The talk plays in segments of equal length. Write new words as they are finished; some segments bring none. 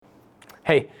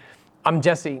Hey, I'm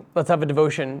Jesse. Let's have a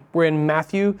devotion. We're in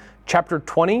Matthew chapter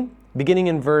 20, beginning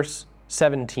in verse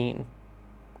 17.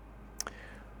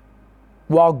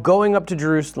 While going up to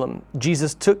Jerusalem,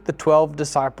 Jesus took the 12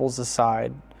 disciples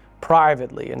aside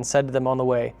privately and said to them on the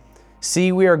way,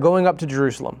 "See, we are going up to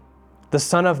Jerusalem. The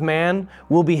Son of Man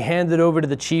will be handed over to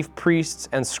the chief priests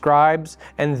and scribes,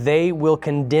 and they will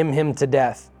condemn him to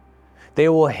death. They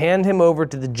will hand him over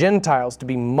to the Gentiles to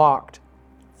be mocked,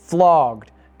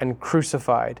 flogged, and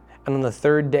crucified, and on the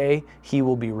third day he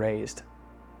will be raised."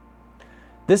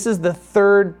 This is the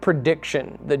third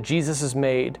prediction that Jesus has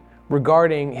made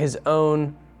regarding his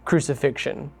own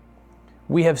crucifixion.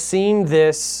 We have seen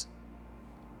this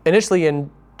initially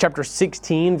in chapter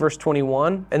 16, verse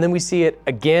 21, and then we see it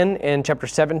again in chapter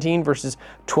 17, verses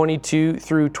 22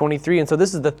 through 23. And so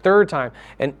this is the third time.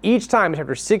 And each time in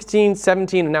chapter 16,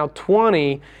 17, and now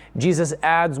 20, Jesus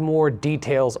adds more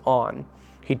details on.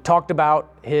 He talked about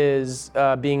his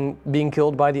being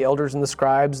killed by the elders and the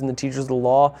scribes and the teachers of the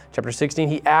law. Chapter 16,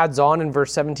 he adds on in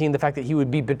verse 17 the fact that he would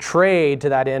be betrayed to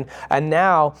that end. And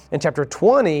now in chapter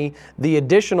 20, the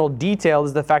additional detail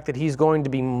is the fact that he's going to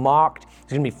be mocked,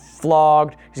 he's going to be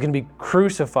flogged, he's going to be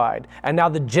crucified. And now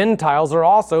the Gentiles are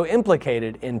also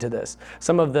implicated into this.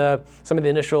 Some of the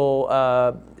initial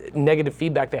negative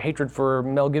feedback, the hatred for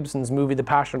Mel Gibson's movie, The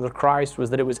Passion of the Christ, was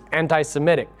that it was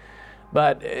anti-Semitic.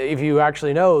 But if you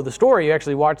actually know the story, you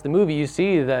actually watch the movie, you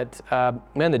see that,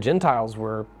 the Gentiles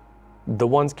were the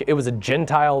ones, it was a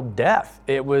Gentile death.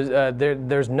 It was,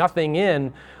 there's nothing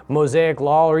in Mosaic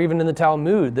law or even in the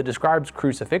Talmud that describes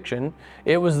crucifixion.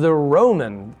 It was the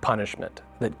Roman punishment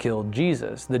that killed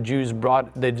Jesus. The Jews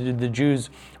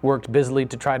worked busily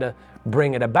to try to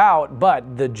bring it about,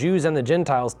 but the Jews and the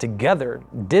Gentiles together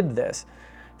did this,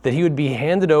 that he would be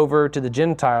handed over to the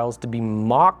Gentiles to be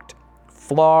mocked,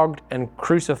 flogged, and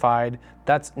crucified.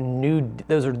 That's new.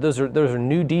 Those are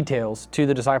new details to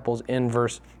the disciples in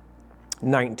verse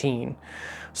 19.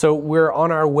 So we're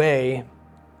on our way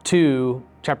to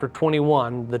chapter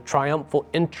 21, the triumphal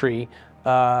entry,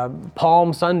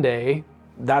 Palm Sunday.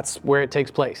 That's where it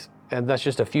takes place, and that's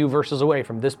just a few verses away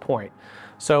from this point.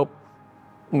 So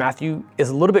Matthew is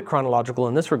a little bit chronological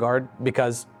in this regard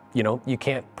because you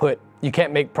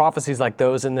can't make prophecies like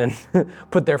those and then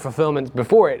put their fulfillments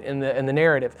before it in the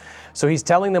narrative. So he's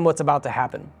telling them what's about to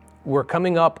happen. We're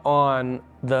coming up on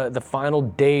the final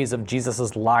days of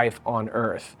Jesus' life on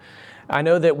earth. I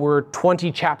know that we're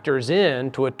 20 chapters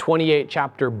in to a 28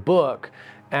 chapter book,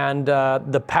 and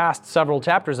the past several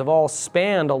chapters have all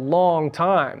spanned a long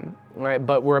time, right?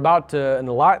 But we're about to, in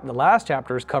the last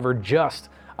chapters, cover just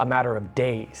a matter of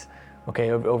days.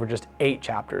 Okay, over just 8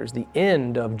 chapters. The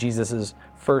end of Jesus'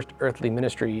 first earthly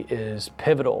ministry is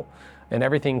pivotal, and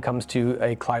everything comes to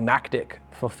a climactic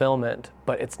fulfillment,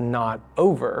 but it's not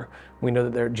over. We know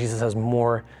that Jesus has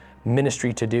more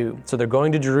ministry to do. So they're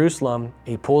going to Jerusalem.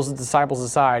 He pulls the disciples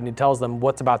aside and he tells them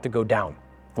what's about to go down,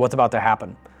 what's about to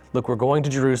happen. Look, we're going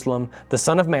to Jerusalem. The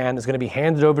Son of Man is going to be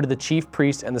handed over to the chief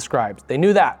priests and the scribes. They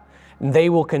knew that. They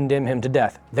will condemn him to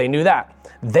death. They knew that.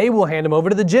 They will hand him over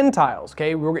to the Gentiles.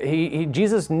 Okay,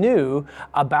 Jesus knew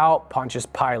about Pontius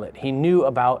Pilate. He knew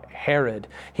about Herod.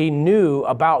 He knew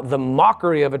about the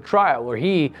mockery of a trial where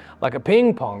he, like a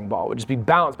ping pong ball, would just be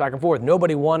bounced back and forth.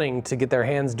 Nobody wanting to get their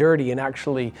hands dirty and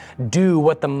actually do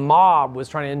what the mob was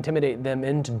trying to intimidate them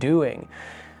into doing.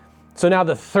 So now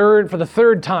for the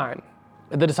third time,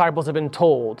 the disciples have been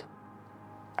told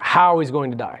how he's going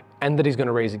to die and that he's going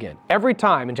to raise again. Every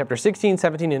time in chapter 16,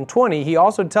 17, and 20, he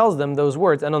also tells them those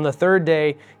words, and on the third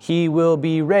day, he will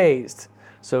be raised.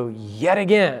 So yet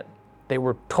again, they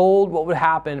were told what would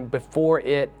happen before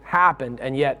it happened,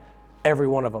 and yet every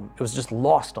one of them, it was just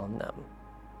lost on them.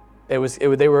 They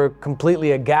were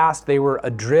completely aghast. They were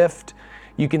adrift.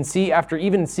 You can see after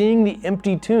even seeing the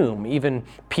empty tomb, even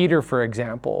Peter, for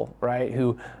example, right,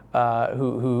 who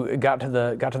got to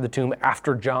the tomb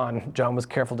after John. John was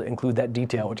careful to include that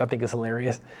detail, which I think is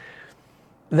hilarious.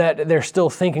 That they're still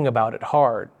thinking about it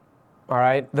hard. All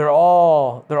right, they're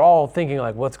all thinking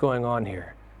like, what's going on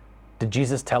here? Did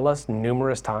Jesus tell us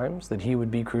numerous times that he would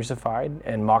be crucified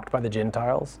and mocked by the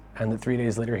Gentiles, and that 3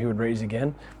 days later he would raise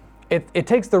again? It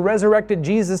takes the resurrected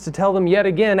Jesus to tell them yet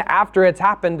again after it's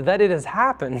happened that it has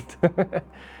happened.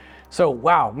 So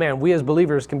wow, man, we as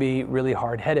believers can be really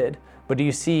hard-headed. But do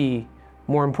you see,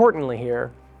 more importantly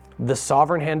here, the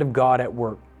sovereign hand of God at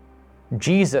work?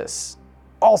 Jesus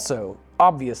also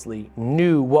obviously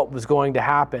knew what was going to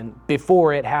happen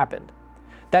before it happened.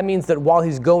 That means that while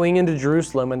he's going into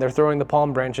Jerusalem and they're throwing the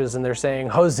palm branches and they're saying,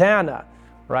 Hosanna,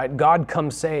 right? God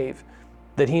come save.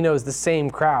 That he knows the same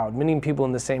crowd, many people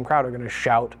in the same crowd are going to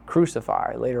shout,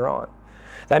 crucify later on.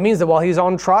 That means that while he's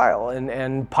on trial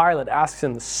and Pilate asks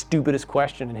him the stupidest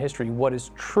question in history, what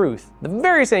is truth? The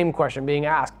very same question being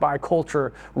asked by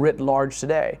culture writ large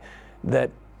today, that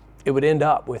it would end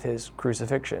up with his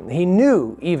crucifixion. He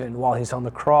knew, even while he's on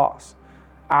the cross,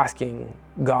 asking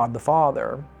God the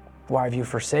Father, why have you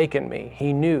forsaken me?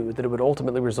 He knew that it would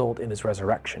ultimately result in his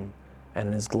resurrection and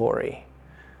in his glory.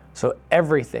 So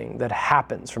everything that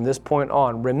happens from this point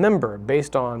on, remember,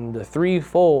 based on the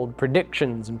threefold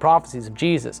predictions and prophecies of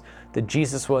Jesus, that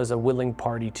Jesus was a willing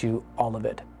party to all of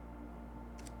it.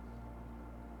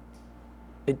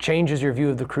 It changes your view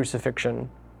of the crucifixion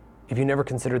if you never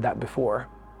considered that before.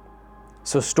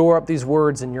 So store up these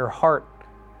words in your heart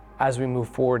as we move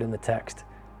forward in the text.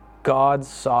 God's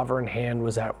sovereign hand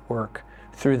was at work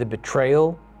through the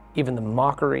betrayal, even the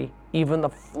mockery, even the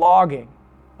flogging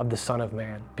of the Son of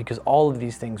Man, because all of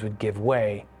these things would give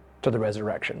way to the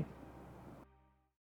resurrection.